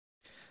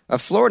A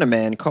Florida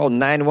man called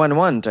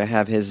 911 to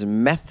have his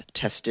meth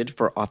tested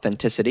for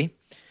authenticity.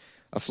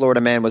 A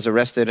Florida man was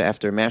arrested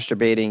after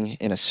masturbating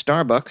in a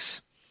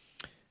Starbucks.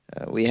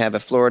 We have a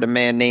Florida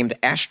man named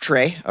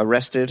Ashtray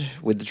arrested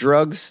with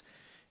drugs.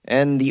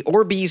 And the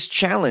Orbeez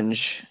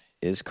Challenge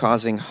is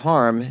causing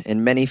harm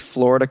in many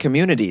Florida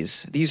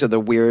communities. These are the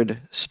weird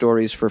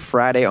stories for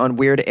Friday on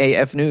Weird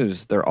AF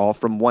News. They're all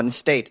from one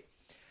state.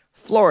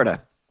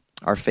 Florida,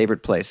 our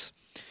favorite place.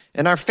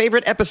 And our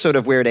favorite episode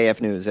of Weird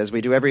AF News, as we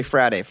do every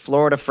Friday,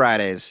 Florida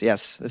Fridays.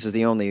 Yes, this is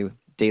the only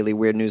daily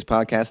weird news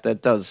podcast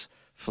that does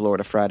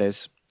Florida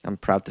Fridays, I'm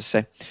proud to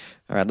say.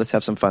 All right, let's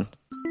have some fun.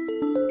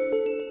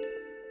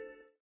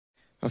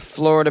 A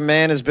Florida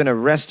man has been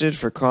arrested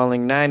for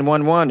calling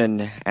 911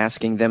 and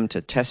asking them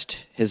to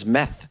test his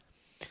meth.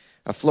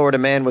 A Florida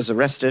man was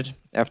arrested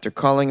after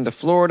calling the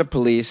Florida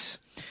police,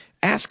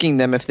 asking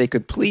them if they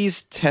could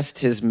please test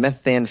his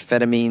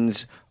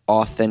methamphetamine's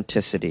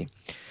authenticity.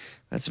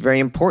 That's very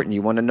important.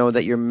 You want to know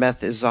that your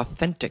meth is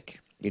authentic.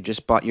 You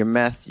just bought your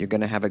meth. You're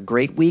going to have a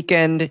great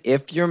weekend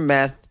if your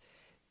meth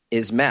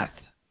is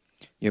meth.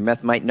 Your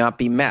meth might not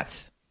be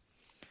meth.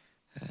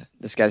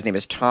 This guy's name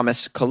is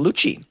Thomas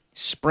Colucci,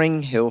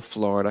 Spring Hill,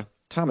 Florida.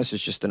 Thomas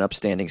is just an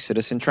upstanding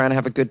citizen trying to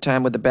have a good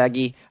time with a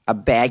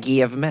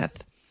baggie of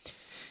meth.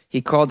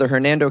 He called the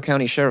Hernando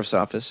County Sheriff's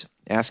Office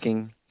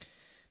asking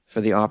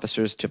for the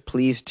officers to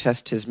please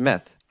test his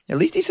meth. At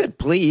least he said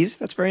please.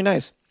 That's very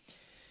nice.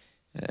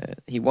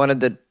 He wanted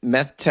the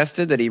meth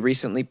tested that he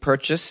recently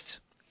purchased.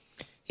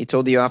 He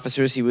told the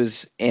officers he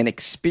was an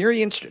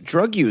experienced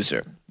drug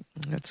user.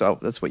 That's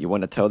what you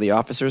want to tell the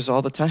officers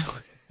all the time,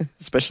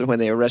 especially when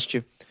they arrest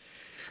you.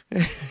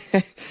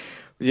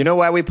 You know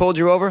why we pulled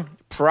you over?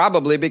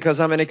 Probably because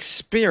I'm an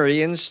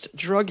experienced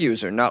drug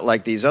user, not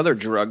like these other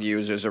drug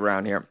users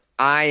around here.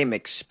 I am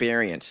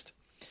experienced.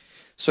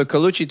 So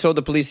Colucci told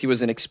the police he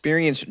was an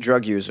experienced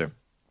drug user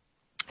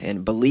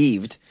and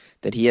believed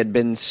that he had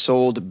been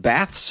sold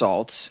bath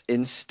salts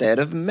instead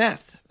of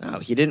meth. Now,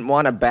 he didn't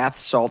want a bath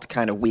salt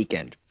kind of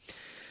weekend.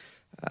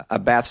 A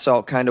bath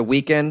salt kind of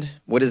weekend,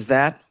 what is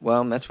that?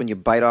 Well, that's when you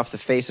bite off the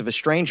face of a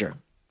stranger,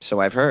 so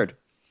I've heard.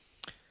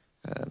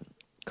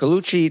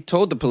 Colucci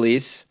told the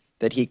police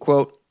that he,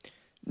 quote,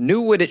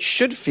 knew what it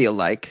should feel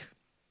like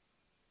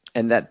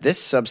and that this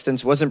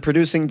substance wasn't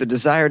producing the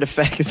desired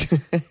effect.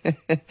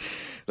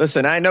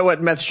 Listen, I know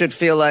what meth should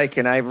feel like,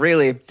 and I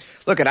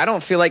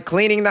don't feel like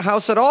cleaning the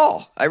house at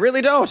all. I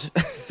really don't.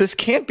 This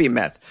can't be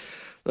meth.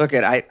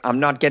 I'm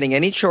not getting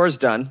any chores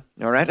done,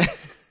 all right?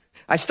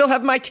 I still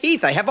have my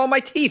teeth. I have all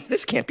my teeth.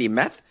 This can't be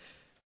meth.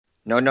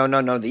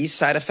 No. These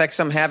side effects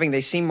I'm having,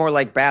 they seem more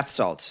like bath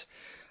salts.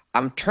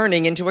 I'm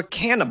turning into a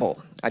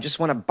cannibal. I just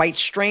want to bite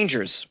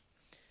strangers.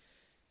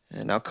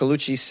 And now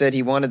Colucci said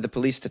he wanted the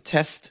police to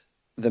test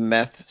the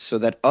meth so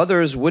that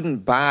others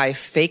wouldn't buy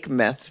fake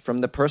meth from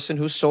the person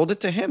who sold it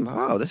to him.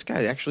 Oh, this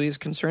guy actually is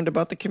concerned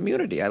about the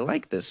community. I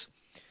like this.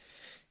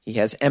 He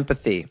has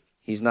empathy.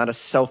 He's not a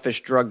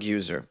selfish drug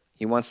user.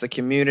 He wants the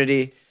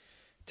community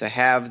to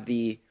have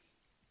the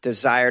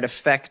desired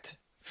effect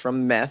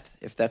from meth,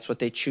 if that's what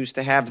they choose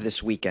to have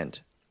this weekend.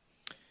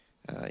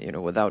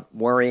 Without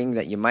worrying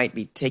that you might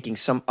be taking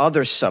some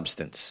other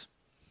substance.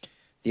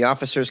 The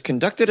officers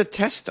conducted a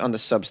test on the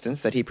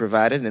substance that he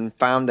provided and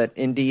found that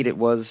indeed it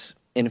was,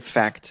 in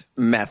fact,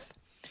 meth.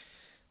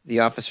 The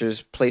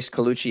officers placed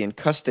Colucci in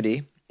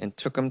custody and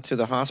took him to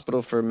the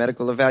hospital for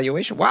medical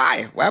evaluation.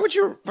 Why?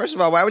 First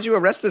of all, why would you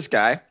arrest this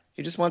guy?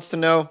 He just wants to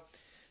know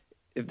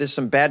if there's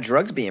some bad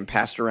drugs being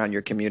passed around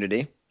your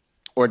community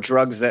or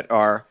drugs that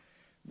are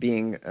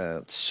being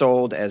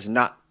sold as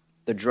not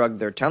the drug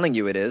they're telling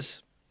you it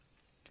is.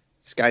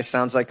 This guy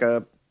sounds like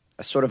a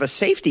sort of a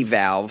safety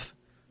valve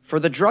for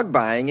the drug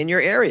buying in your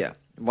area.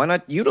 Why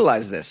not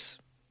utilize this?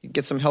 You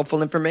get some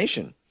helpful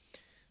information.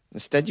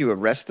 Instead, you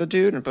arrest the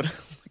dude and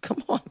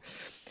come on,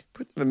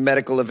 put him in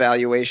medical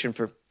evaluation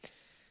for.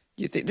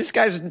 You think this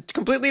guy's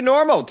completely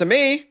normal to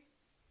me?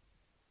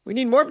 We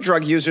need more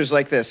drug users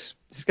like this.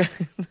 This guy,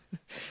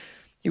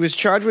 he was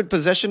charged with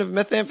possession of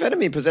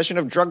methamphetamine, possession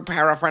of drug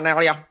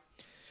paraphernalia.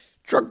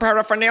 Drug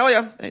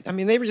paraphernalia. I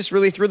mean, they just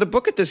really threw the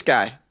book at this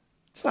guy.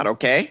 It's not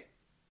okay.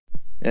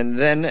 And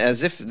then,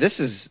 as if this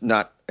is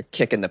not a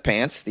kick in the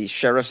pants, the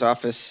sheriff's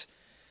office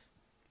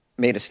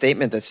made a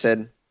statement that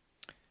said,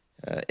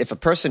 if a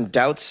person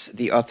doubts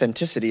the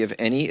authenticity of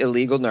any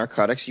illegal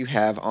narcotics you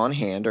have on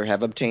hand or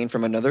have obtained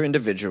from another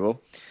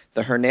individual,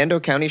 the Hernando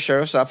County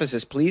Sheriff's Office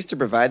is pleased to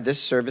provide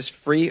this service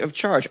free of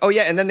charge. Oh,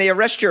 yeah, and then they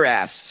arrest your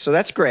ass. So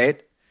that's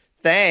great.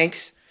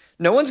 Thanks.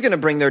 No one's going to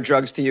bring their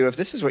drugs to you if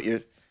this is what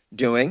you're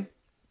doing.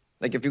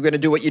 Like if you're going to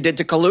do what you did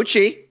to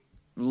Colucci,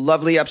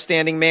 lovely,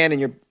 upstanding man in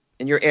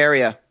your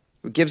area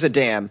who gives a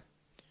damn.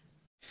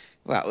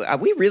 Well,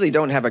 we really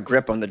don't have a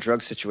grip on the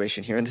drug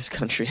situation here in this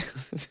country.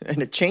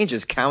 And it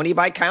changes county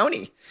by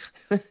county.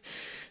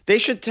 They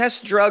should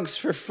test drugs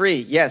for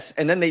free, yes.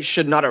 And then they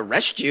should not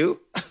arrest you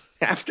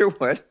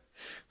afterward.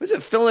 What's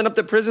it filling up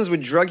the prisons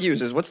with drug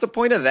users? What's the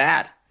point of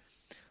that?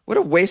 What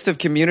a waste of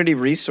community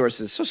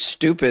resources. So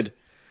stupid.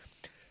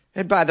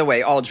 And by the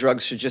way, all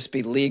drugs should just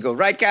be legal.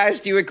 Right,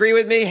 guys? Do you agree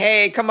with me?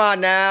 Hey, come on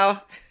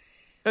now.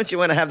 Don't you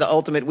want to have the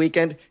ultimate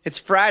weekend? It's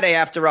Friday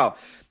after all.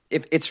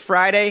 If it's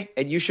Friday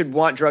and you should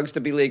want drugs to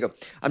be legal.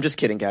 I'm just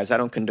kidding, guys. I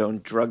don't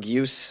condone drug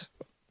use.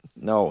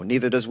 No,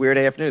 neither does Weird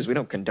AF News. We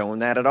don't condone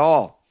that at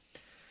all.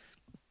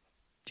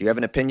 Do you have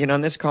an opinion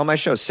on this? Call my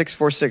show,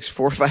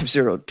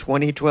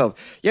 646-450-2012.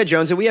 Yeah,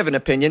 Jonesy, we have an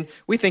opinion.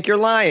 We think you're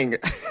lying.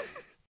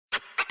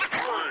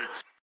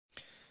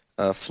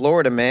 A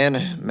Florida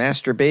man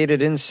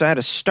masturbated inside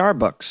a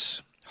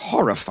Starbucks,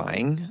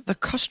 horrifying the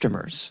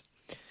customers.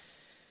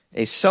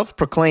 A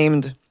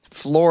self-proclaimed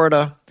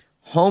Florida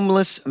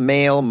homeless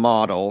male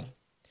model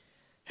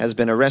has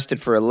been arrested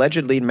for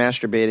allegedly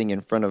masturbating in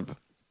front of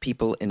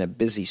people in a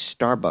busy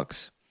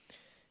Starbucks.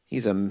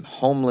 He's a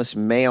homeless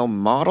male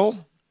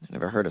model? I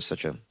never heard of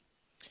such a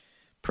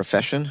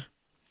profession.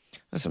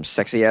 There's some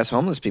sexy-ass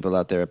homeless people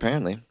out there,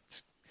 apparently.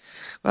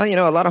 Well, you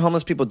know, a lot of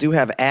homeless people do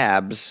have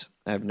abs,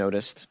 I've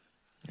noticed,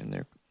 and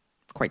they're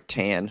quite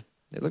tan.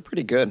 They look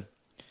pretty good,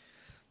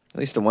 at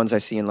least the ones I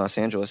see in Los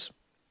Angeles.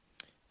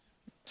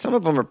 Some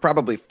of them are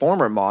probably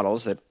former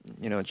models that,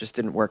 you know, it just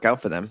didn't work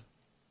out for them.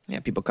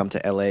 Yeah, people come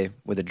to L.A.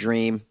 with a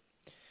dream.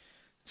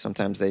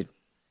 Sometimes they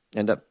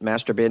end up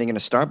masturbating in a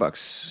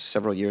Starbucks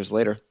several years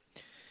later.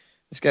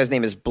 This guy's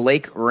name is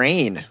Blake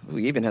Rain, who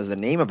even has the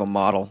name of a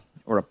model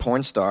or a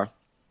porn star.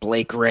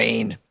 Blake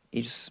Rain.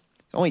 He's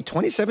only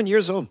 27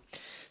 years old.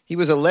 He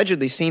was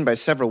allegedly seen by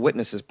several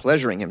witnesses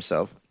pleasuring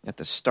himself at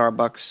the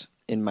Starbucks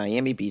in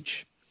Miami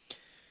Beach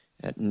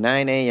at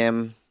 9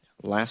 a.m.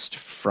 last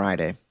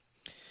Friday.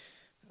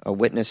 A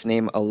witness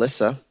named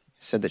Alyssa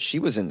said that she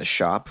was in the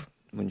shop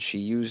when she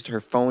used her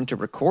phone to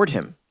record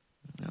him.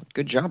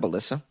 Good job,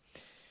 Alyssa.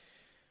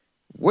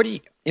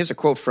 Here's a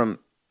quote from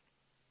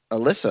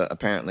Alyssa,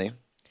 apparently.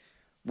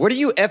 "What are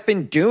you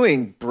effing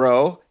doing,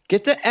 bro?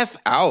 Get the F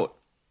out.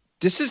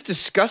 This is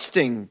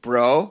disgusting,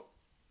 bro."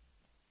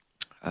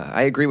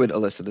 I agree with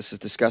Alyssa. This is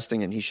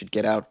disgusting, and he should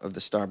get out of the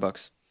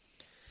Starbucks.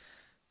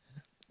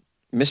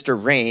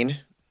 Mr. Rain,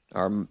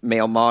 our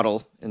male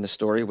model in the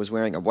story, was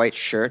wearing a white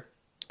shirt,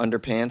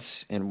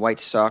 underpants, and white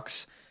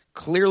socks,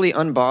 clearly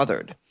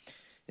unbothered.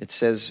 It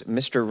says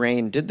Mr.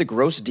 Rain did the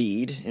gross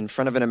deed in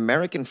front of an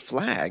American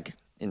flag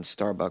in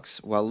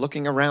Starbucks while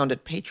looking around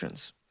at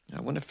patrons. I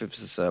wonder if this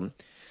is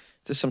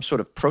this some sort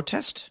of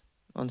protest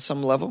on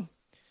some level?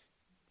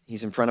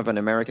 He's in front of an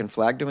American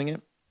flag doing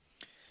it.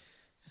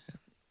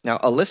 Now,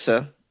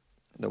 Alyssa,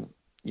 the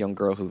young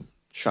girl who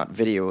shot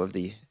video of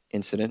the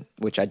incident,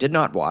 which I did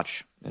not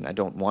watch, and I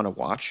don't want to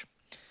watch,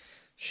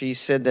 she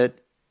said that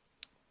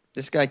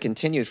this guy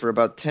continued for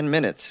about 10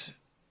 minutes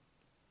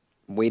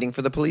waiting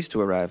for the police to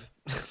arrive.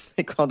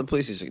 They called the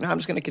police. He's like, "No, I'm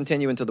just going to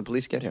continue until the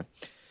police get here."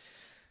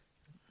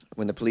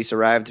 When the police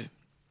arrived,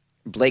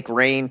 Blake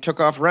Rain took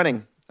off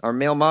running, our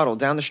male model,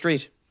 down the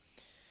street.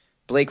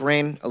 Blake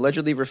Rain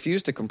allegedly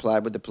refused to comply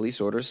with the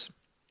police orders.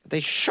 They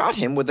shot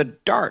him with a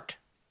dart,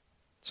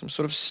 some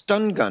sort of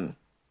stun gun,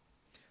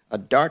 a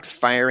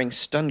dart-firing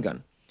stun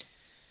gun.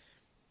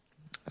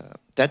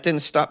 That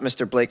didn't stop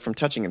Mr. Blake from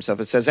touching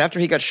himself. It says after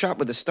he got shot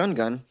with the stun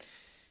gun,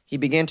 he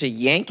began to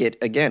yank it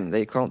again.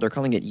 They're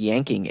calling it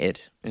yanking it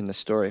in the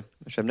story,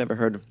 which I've never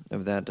heard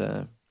of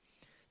that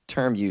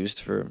term used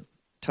for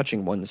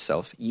touching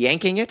oneself.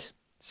 Yanking it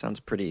sounds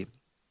pretty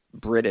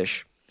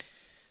British.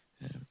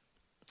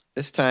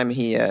 This time,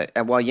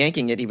 while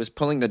yanking it, he was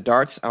pulling the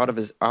darts out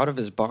of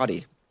his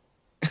body.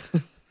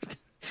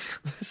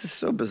 This is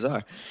so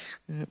bizarre.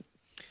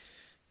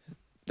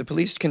 The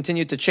police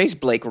continued to chase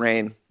Blake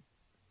Rain,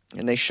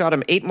 and they shot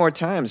him 8 more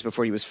times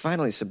before he was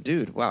finally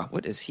subdued. Wow,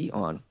 what is he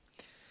on?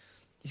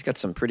 He's got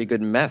some pretty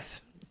good meth.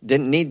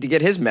 Didn't need to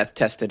get his meth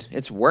tested.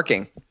 It's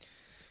working.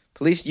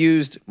 Police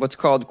used what's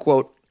called,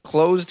 quote,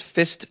 closed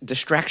fist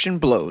distraction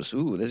blows.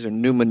 Ooh, those are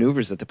new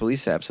maneuvers that the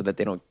police have so that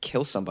they don't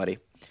kill somebody.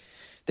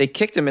 They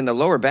kicked him in the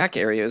lower back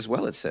area as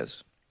well, it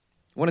says.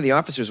 One of the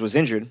officers was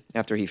injured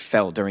after he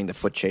fell during the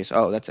foot chase.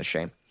 Oh, that's a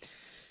shame.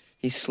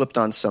 He slipped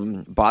on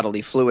some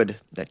bodily fluid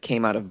that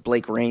came out of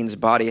Blake Rain's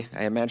body,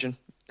 I imagine.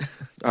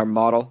 Our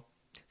male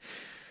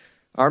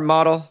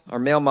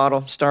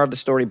model, star of the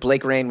story,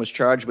 Blake Rain, was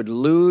charged with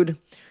lewd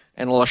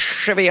and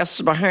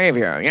lascivious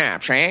behavior. Yeah,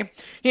 see?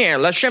 Yeah,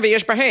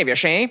 lascivious behavior,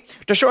 see?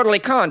 Disorderly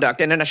conduct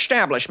in an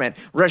establishment,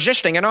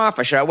 resisting an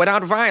officer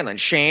without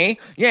violence, see?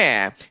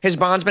 Yeah, his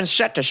bond's been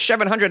set to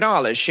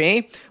 $700,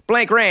 see?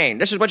 Blake Rain,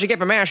 this is what you get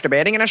for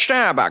masturbating in a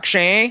Starbucks,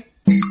 see?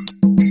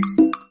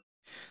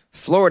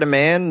 Florida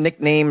man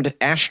nicknamed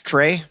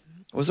Ashtray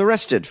was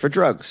arrested for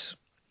drugs.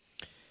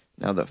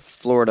 Now, the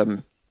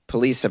Florida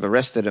police have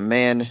arrested a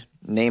man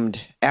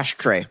named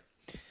Ashtray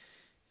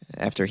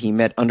after he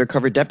met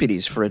undercover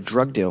deputies for a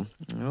drug deal.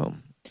 Oh,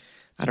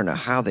 I don't know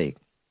how they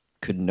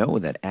could know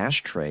that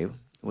Ashtray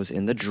was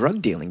in the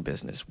drug dealing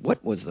business.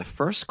 What was the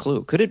first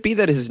clue? Could it be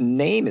that his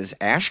name is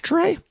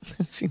Ashtray?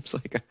 It seems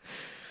like I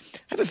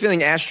have a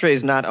feeling Ashtray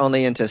is not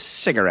only into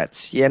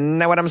cigarettes. You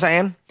know what I'm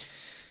saying?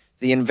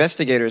 The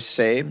investigators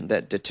say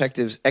that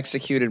detectives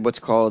executed what's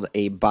called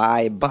a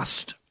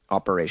buy-bust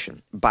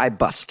operation.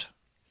 Buy-bust.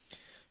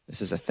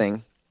 This is a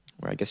thing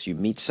where I guess you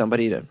meet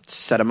somebody to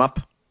set them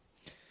up.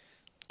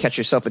 Catch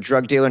yourself a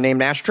drug dealer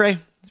named Ashtray.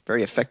 It's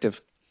very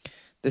effective.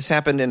 This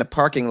happened in a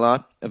parking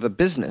lot of a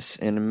business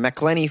in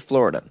McLenny,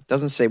 Florida.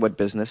 Doesn't say what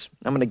business.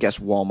 I'm going to guess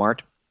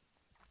Walmart.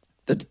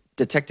 The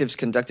detectives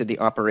conducted the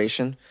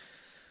operation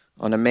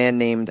on a man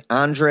named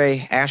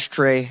Andre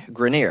Ashtray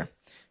Grenier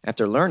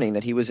after learning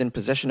that he was in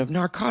possession of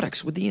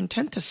narcotics with the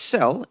intent to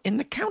sell in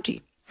the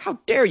county. How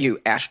dare you,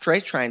 Ashtray,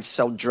 try and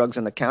sell drugs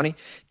in the county?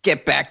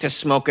 Get back to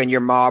smoking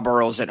your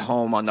Marlboros at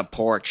home on the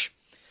porch.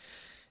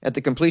 At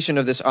the completion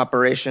of this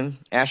operation,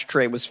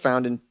 Ashtray was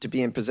found to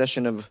be in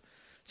possession of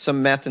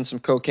some meth and some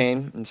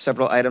cocaine and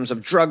several items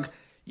of drug,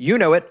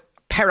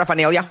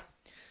 paraphernalia.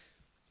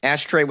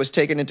 Ashtray was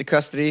taken into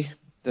custody.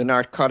 The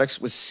narcotics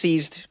was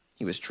seized.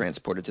 He was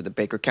transported to the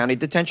Baker County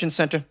Detention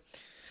Center.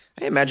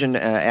 I imagine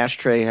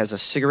Ashtray has a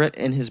cigarette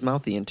in his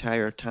mouth the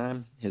entire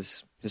time.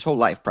 His whole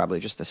life, probably,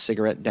 just a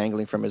cigarette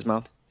dangling from his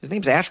mouth. His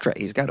name's Ashtray.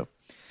 He's got to.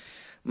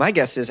 My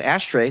guess is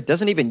Ashtray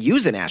doesn't even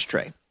use an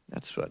ashtray.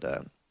 That's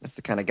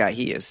the kind of guy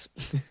he is.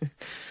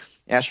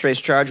 Ashtray's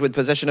charged with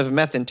possession of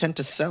meth, intent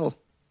to sale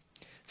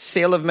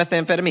of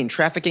methamphetamine,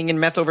 trafficking in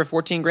meth over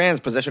 14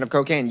 grams, possession of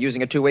cocaine,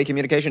 using a two-way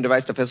communication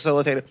device to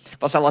facilitate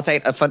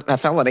a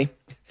felony.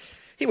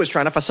 He was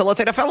trying to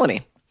facilitate a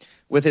felony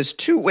with his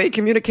two-way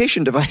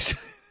communication device.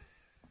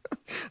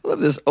 I love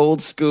this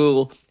old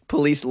school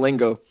police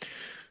lingo.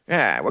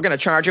 Yeah, we're going to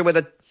charge you with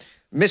a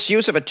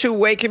misuse of a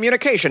two-way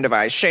communication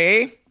device.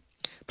 See?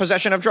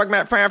 Possession of drug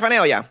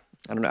paraphernalia.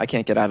 I don't know. I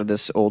can't get out of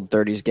this old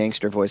 30s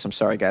gangster voice. I'm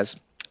sorry, guys.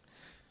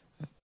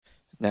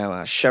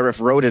 Now,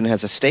 Sheriff Roden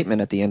has a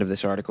statement at the end of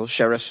this article.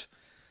 Sheriff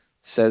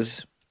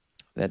says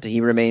that he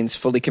remains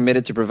fully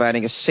committed to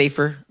providing a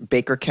safer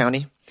Baker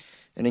County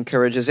and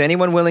encourages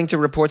anyone willing to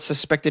report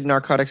suspected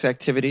narcotics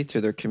activity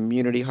to their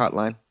community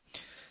hotline,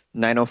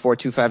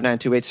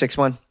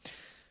 904-259-2861.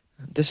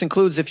 This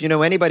includes if you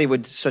know anybody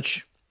with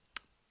such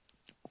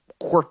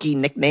quirky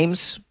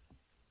nicknames.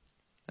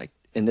 Like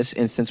in this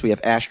instance, we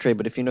have Ashtray,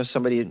 but if you know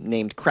somebody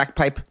named Crack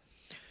Pipe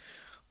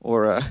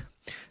or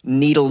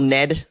Needle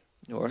Ned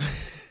or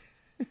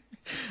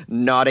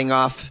Nodding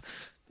Off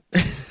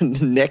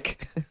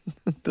Nick.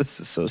 This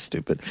is so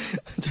stupid.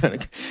 I'm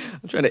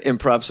trying to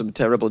improv some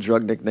terrible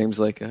drug nicknames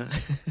like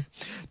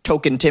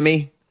Token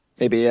Timmy,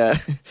 maybe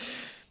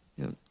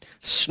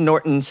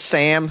Snortin'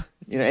 Sam.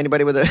 You know,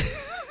 anybody with a...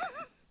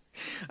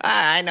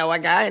 I know a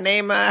guy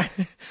named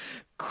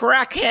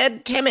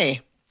Crackhead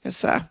Timmy.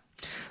 It's,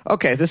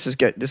 okay, this is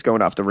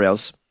going off the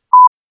rails.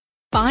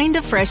 Find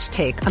a fresh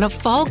take on a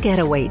fall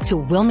getaway to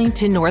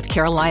Wilmington, North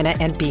Carolina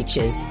and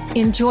beaches.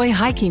 Enjoy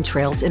hiking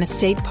trails in a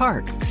state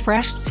park,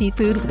 fresh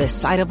seafood with a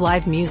side of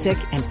live music,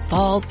 and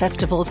fall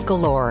festivals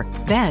galore.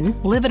 Then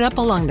live it up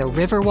along the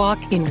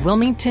Riverwalk in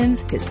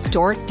Wilmington's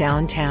historic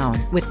downtown.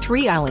 With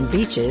 3 island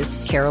beaches,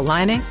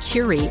 Carolina,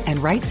 Curie, and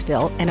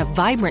Wrightsville, and a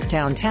vibrant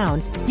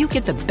downtown, you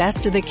get the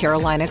best of the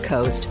Carolina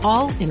coast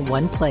all in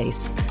one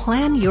place.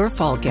 Plan your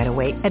fall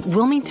getaway at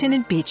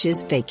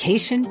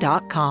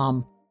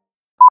WilmingtonandBeachesVacation.com.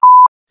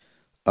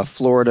 A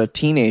Florida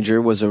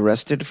teenager was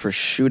arrested for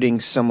shooting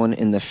someone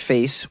in the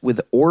face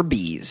with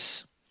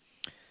Orbeez.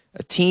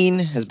 A teen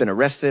has been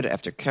arrested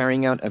after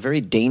carrying out a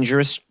very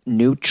dangerous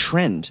new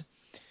trend.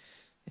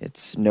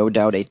 It's no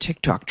doubt a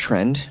TikTok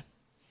trend.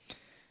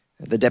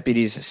 The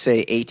deputies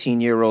say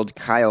 18-year-old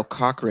Kyle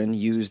Cochran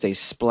used a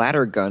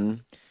splatter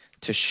gun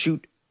to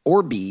shoot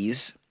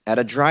Orbeez at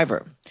a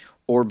driver.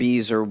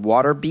 Orbeez are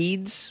water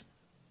beads.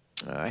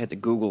 I had to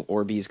Google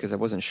Orbeez because I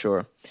wasn't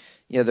sure.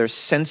 Yeah, they're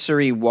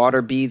sensory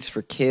water beads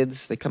for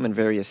kids. They come in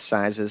various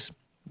sizes.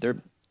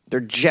 They're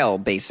gel,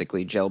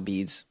 basically, gel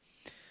beads.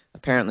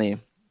 Apparently,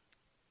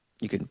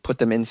 you can put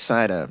them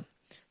inside a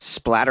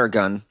splatter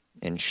gun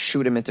and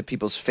shoot them into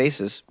people's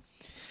faces.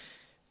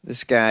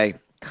 This guy,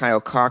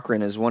 Kyle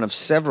Cochran, is one of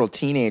several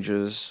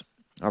teenagers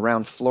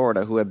around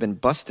Florida who have been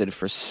busted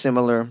for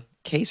similar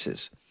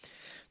cases.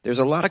 There's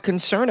a lot of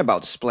concern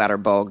about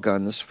splatterball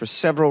guns for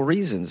several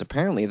reasons.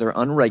 Apparently, they're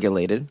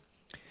unregulated,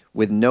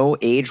 with no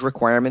age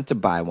requirement to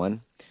buy one.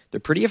 They're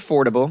pretty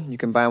affordable. You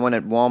can buy one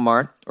at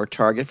Walmart or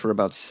Target for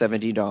about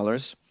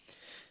 $70.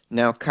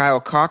 Now, Kyle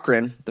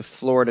Cochran, the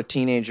Florida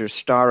teenager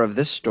star of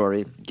this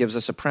story, gives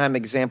us a prime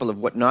example of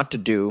what not to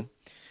do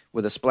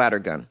with a splatter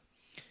gun.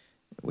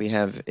 We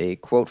have a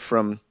quote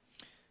from,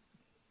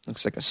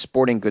 looks like a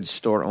sporting goods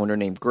store owner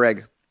named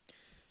Greg.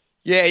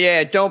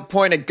 Yeah, don't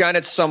point a gun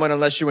at someone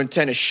unless you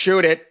intend to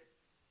shoot it.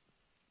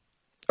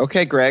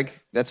 Okay, Greg,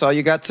 that's all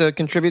you got to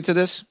contribute to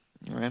this?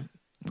 All right.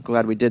 I'm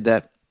glad we did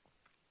that.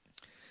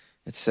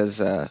 It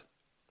says,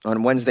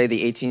 on Wednesday,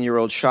 the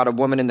 18-year-old shot a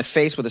woman in the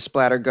face with a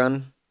splatter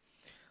gun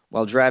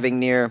while driving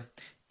near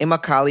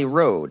Immokalee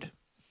Road.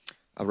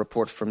 A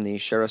report from the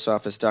sheriff's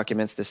office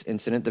documents this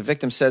incident. The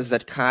victim says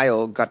that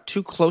Kyle got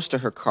too close to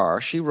her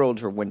car. She rolled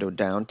her window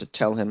down to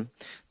tell him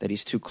that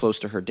he's too close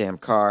to her damn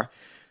car.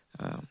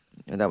 And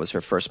that was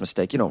her first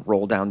mistake. You don't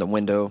roll down the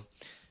window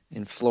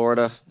in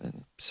Florida,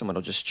 and someone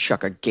will just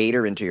chuck a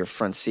gator into your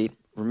front seat.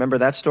 Remember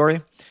that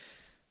story?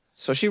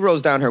 So she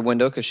rolls down her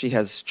window because she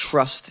has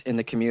trust in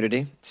the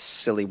community.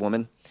 Silly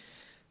woman.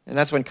 And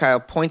that's when Kyle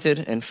pointed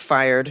and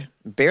fired,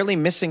 barely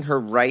missing her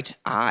right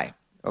eye.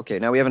 Okay,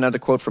 now we have another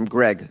quote from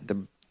Greg,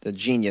 the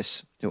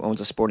genius who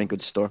owns a sporting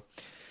goods store.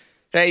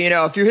 Hey,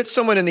 if you hit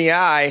someone in the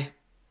eye,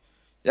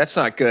 that's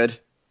not good.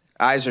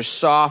 Eyes are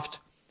soft.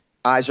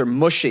 Eyes are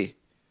mushy.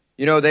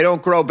 They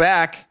don't grow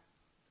back.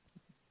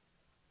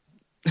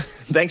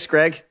 Thanks,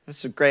 Greg.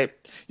 That's great.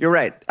 You're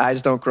right.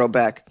 Eyes don't grow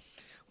back.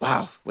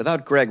 Wow.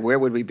 Without Greg, where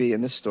would we be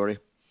in this story?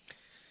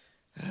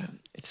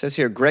 It says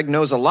here, Greg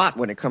knows a lot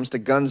when it comes to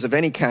guns of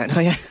any kind. Oh,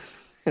 yeah.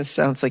 It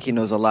sounds like he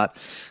knows a lot.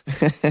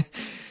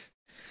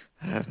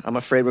 I'm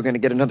afraid we're going to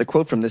get another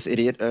quote from this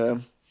idiot.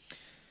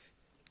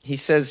 He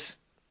says,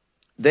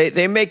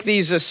 they make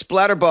these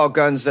splatterball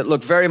guns that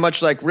look very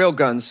much like real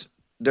guns.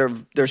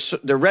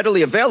 They're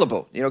readily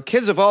available.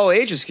 Kids of all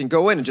ages can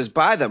go in and just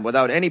buy them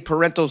without any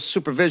parental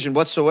supervision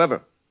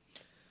whatsoever.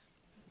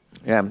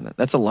 Yeah,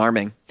 that's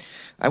alarming.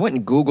 I went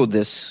and Googled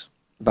this,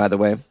 by the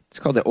way. It's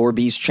called the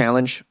Orbeez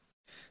Challenge.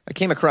 I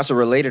came across a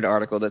related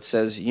article that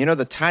says,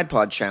 the Tide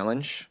Pod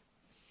Challenge,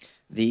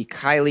 the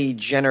Kylie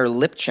Jenner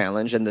Lip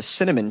Challenge, and the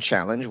Cinnamon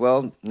Challenge.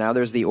 Well, now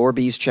there's the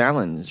Orbeez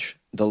Challenge.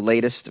 The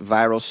latest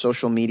viral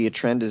social media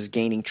trend is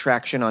gaining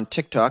traction on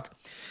TikTok,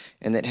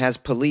 and it has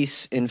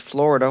police in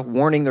Florida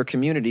warning their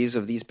communities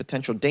of these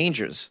potential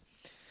dangers.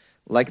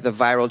 Like the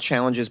viral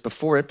challenges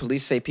before it,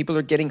 police say people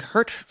are getting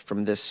hurt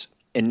from this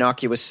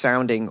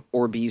innocuous-sounding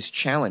Orbeez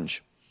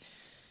Challenge.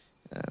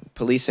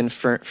 Police in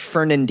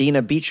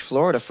Fernandina Beach,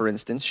 Florida, for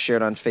instance,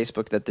 shared on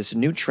Facebook that this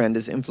new trend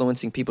is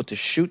influencing people to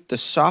shoot the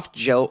soft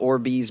gel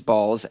Orbeez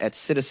balls at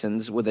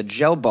citizens with a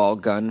gel ball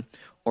gun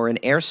or an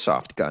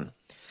airsoft gun.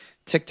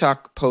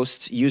 TikTok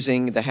posts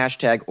using the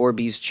hashtag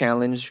Orbeez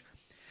Challenge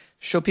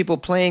show people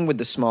playing with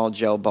the small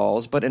gel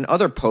balls, but in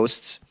other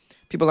posts,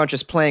 people aren't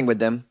just playing with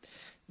them.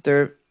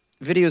 They're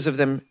videos of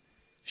them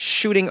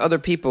shooting other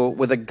people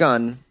with a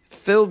gun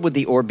filled with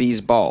the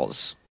Orbeez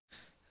balls.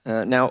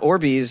 Now,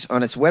 Orbeez,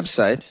 on its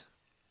website,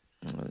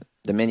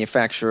 the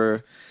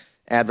manufacturer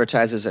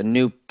advertises a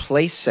new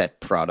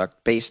playset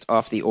product based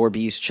off the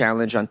Orbeez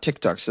Challenge on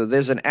TikTok. So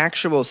there's an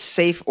actual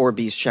safe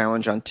Orbeez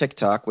Challenge on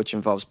TikTok, which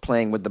involves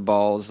playing with the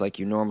balls like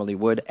you normally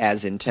would,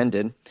 as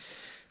intended.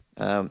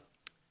 And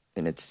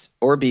it's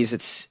Orbeez,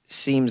 it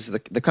seems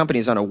the company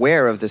is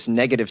unaware of this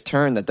negative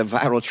turn that the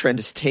viral trend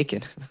has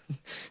taken.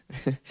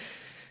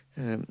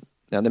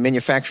 Now, the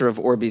manufacturer of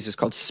Orbeez is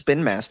called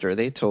Spin Master.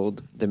 They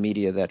told the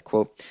media that,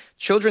 quote,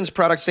 children's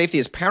product safety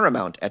is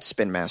paramount at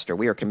Spin Master.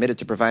 We are committed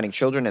to providing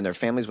children and their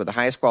families with the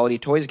highest quality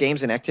toys,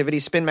 games, and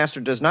activities. Spin Master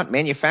does not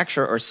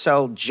manufacture or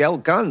sell gel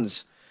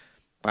guns.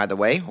 By the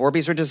way,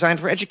 Orbeez are designed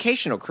for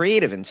educational,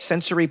 creative, and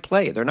sensory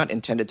play. They're not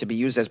intended to be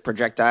used as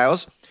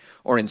projectiles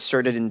or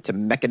inserted into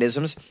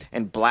mechanisms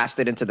and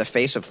blasted into the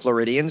face of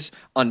Floridians,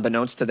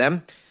 unbeknownst to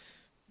them.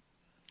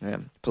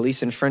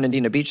 Police in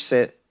Fernandina Beach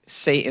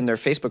say in their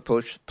Facebook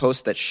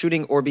post that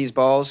shooting Orbeez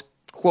balls,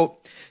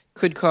 quote,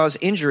 could cause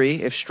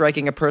injury if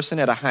striking a person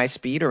at a high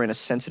speed or in a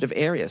sensitive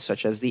area,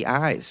 such as the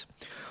eyes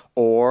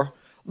or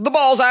the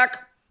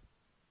Balzac.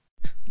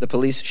 The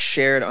police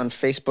shared on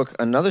Facebook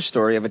another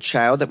story of a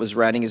child that was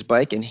riding his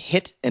bike and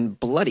hit and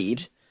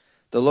bloodied.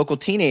 The local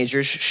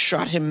teenagers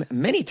shot him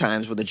many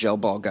times with a gel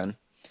ball gun.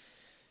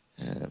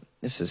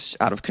 This is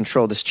out of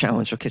control, this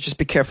challenge. Okay, just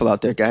be careful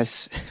out there,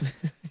 guys.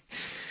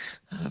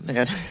 Oh,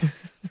 man.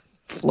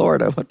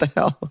 Florida, what the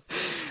hell?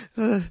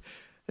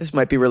 This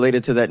might be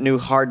related to that new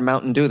hard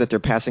Mountain Dew that they're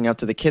passing out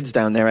to the kids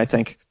down there, I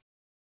think.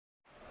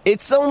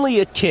 It's only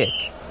a kick.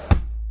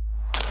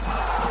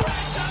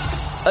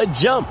 A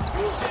jump.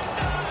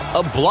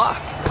 A block.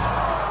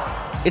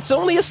 It's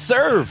only a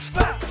serve.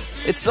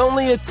 It's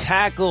only a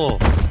tackle.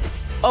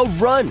 A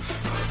run.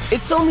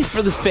 It's only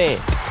for the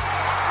fans.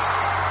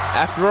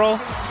 After all,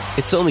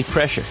 it's only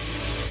pressure.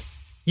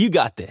 You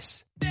got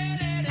this.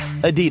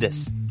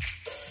 Adidas.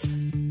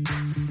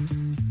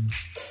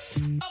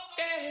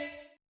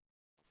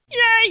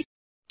 Yay!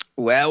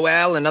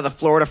 Well, another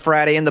Florida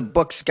Friday in the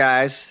books,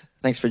 guys.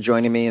 Thanks for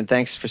joining me, and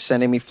thanks for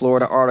sending me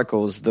Florida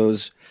articles,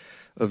 those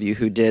of you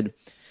who did.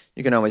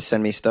 You can always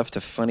send me stuff to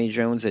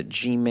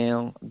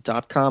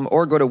funnyjones@gmail.com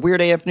or go to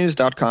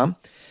weirdafnews.com,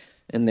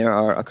 and there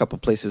are a couple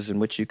places in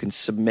which you can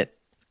submit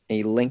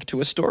a link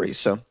to a story.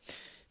 So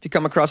if you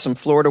come across some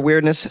Florida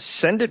weirdness,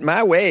 send it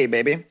my way,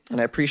 baby,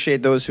 and I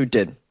appreciate those who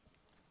did.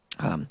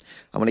 I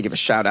want to give a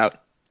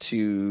shout-out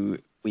to,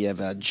 we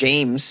have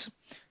James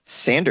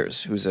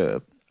Sanders, who's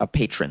a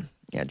patron.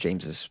 Yeah,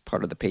 James is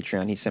part of the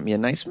Patreon. He sent me a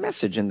nice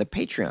message in the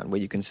Patreon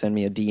where you can send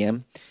me a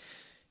DM.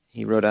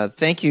 He wrote,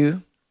 thank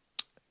you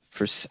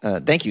for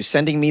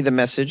sending me the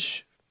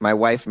message. My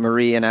wife,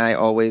 Marie, and I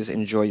always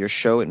enjoy your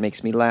show. It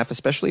makes me laugh,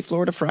 especially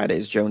Florida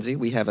Fridays, Jonesy.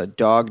 We have a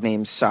dog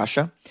named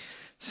Sasha.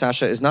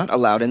 Sasha is not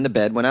allowed in the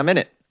bed when I'm in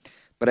it,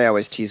 but I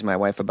always tease my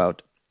wife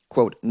about,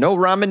 quote, no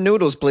ramen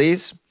noodles,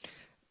 please.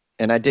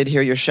 And I did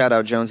hear your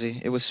shout-out,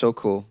 Jonesy. It was so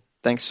cool.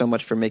 Thanks so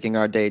much for making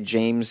our day,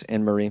 James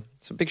and Marie.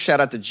 So big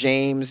shout-out to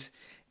James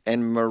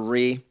and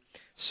Marie,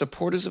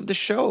 supporters of the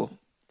show.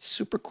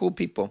 Super cool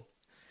people.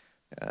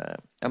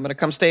 I'm going to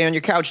come stay on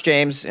your couch,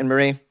 James and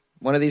Marie,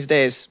 one of these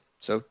days.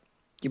 So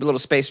Keep a little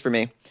space for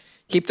me.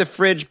 Keep the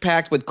fridge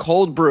packed with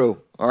cold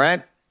brew, all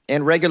right?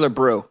 And regular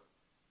brew.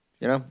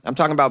 You know, I'm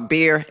talking about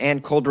beer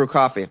and cold brew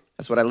coffee.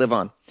 That's what I live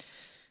on.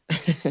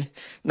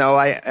 No,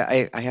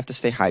 I have to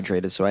stay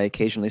hydrated, so I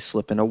occasionally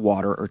slip in a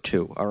water or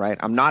two, all right?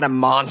 I'm not a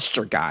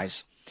monster,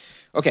 guys.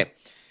 Okay.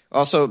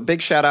 Also,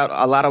 big shout out,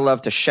 a lot of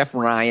love to Chef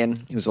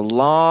Ryan, who's a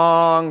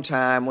long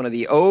time, one of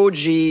the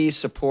OG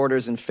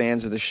supporters and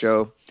fans of the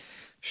show.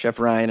 Chef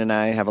Ryan and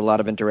I have a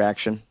lot of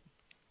interaction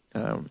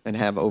and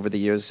have over the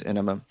years, and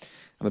I'm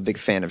a big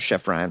fan of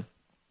Chef Ryan.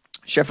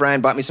 Chef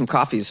Ryan bought me some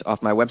coffees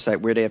off my website,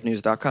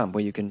 weirdafnews.com,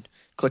 where you can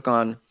click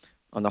on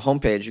the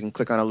homepage, you can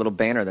click on a little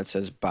banner that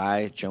says,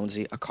 buy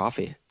Jonesy a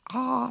coffee.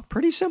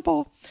 Pretty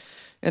simple.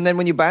 And then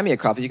when you buy me a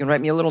coffee, you can write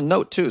me a little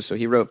note too. So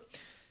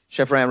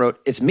Chef Ryan wrote,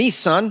 it's me,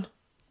 son.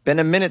 Been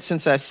a minute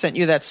since I sent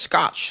you that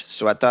scotch,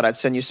 so I thought I'd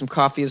send you some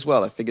coffee as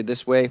well. I figured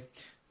this way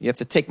you have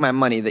to take my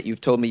money that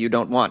you've told me you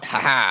don't want.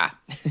 Ha-ha.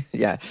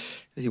 Yeah,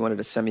 he wanted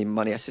to send me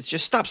money. I said,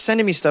 just stop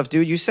sending me stuff,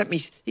 dude. He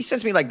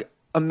sends me like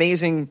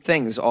amazing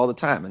things all the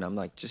time. And I'm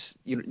like,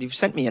 you've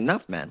sent me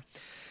enough, man.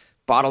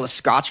 Bottle of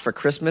scotch for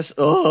Christmas.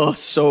 Oh,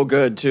 so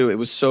good, too. It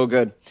was so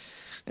good.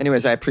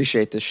 Anyways, I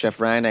appreciate this,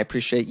 Chef Ryan. I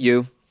appreciate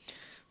you.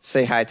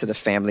 Say hi to the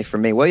family for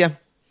me, will you?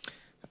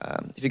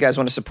 If you guys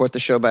want to support the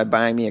show by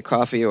buying me a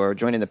coffee or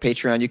joining the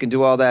Patreon, you can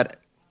do all that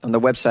on the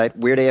website,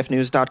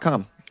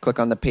 weirdafnews.com. Click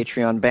on the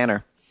Patreon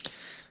banner.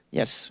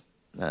 Yes.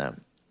 What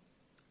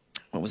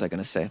was I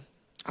going to say?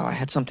 Oh, I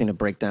had something to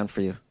break down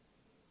for you.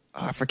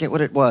 Oh, I forget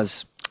what it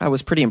was. It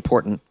was pretty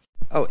important.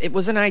 Oh, it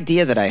was an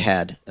idea that I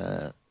had.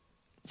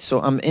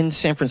 So I'm in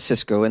San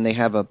Francisco, and they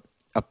have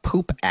a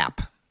poop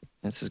app.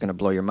 This is going to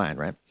blow your mind,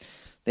 right?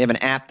 They have an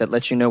app that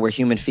lets you know where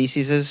human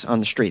feces is on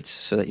the streets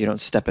so that you don't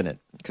step in it,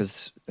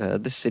 because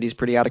this city's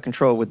pretty out of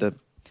control with the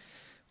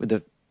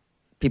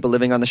people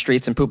living on the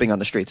streets and pooping on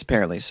the streets,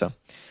 apparently. So,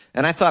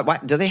 and I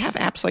thought, do they have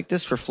apps like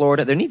this for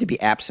Florida? There need to be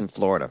apps in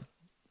Florida,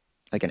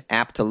 like an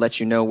app to let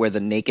you know where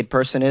the naked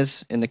person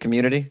is in the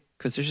community,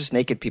 because there's just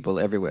naked people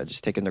everywhere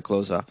just taking their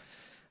clothes off.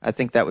 I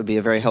think that would be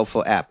a very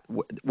helpful app.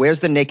 Where's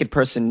the naked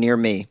person near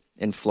me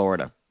in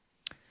Florida?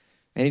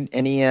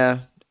 Any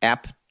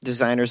app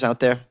designers out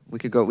there? We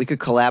could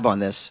collab on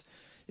this.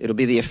 It'll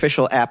be the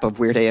official app of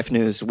Weird AF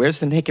News. Where's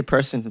the naked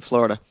person in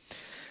Florida?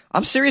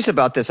 I'm serious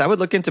about this. I would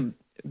look into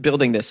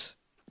building this.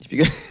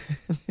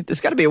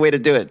 There's got to be a way to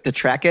do it, to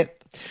track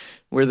it,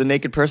 where the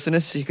naked person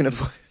is, so you can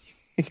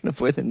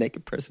avoid the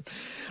naked person.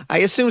 I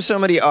assume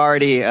somebody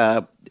already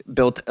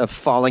built a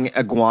falling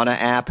iguana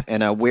app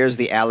and a where's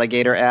the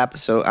alligator app.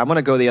 So I'm going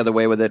to go the other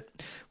way with it.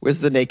 Where's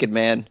the naked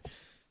man,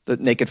 the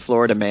naked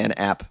Florida man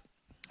app?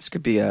 This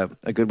could be a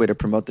good way to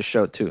promote the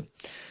show, too.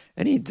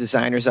 Any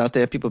designers out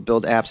there, people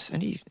build apps,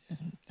 any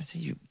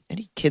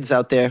kids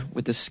out there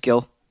with this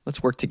skill,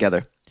 let's work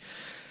together.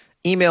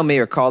 Email me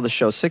or call the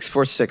show,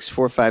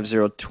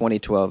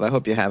 646-450-2012. I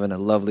hope you're having a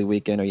lovely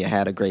weekend, or you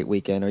had a great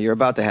weekend, or you're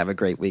about to have a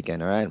great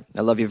weekend, all right?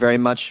 I love you very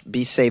much.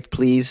 Be safe,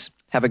 please.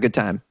 Have a good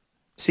time.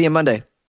 See you Monday.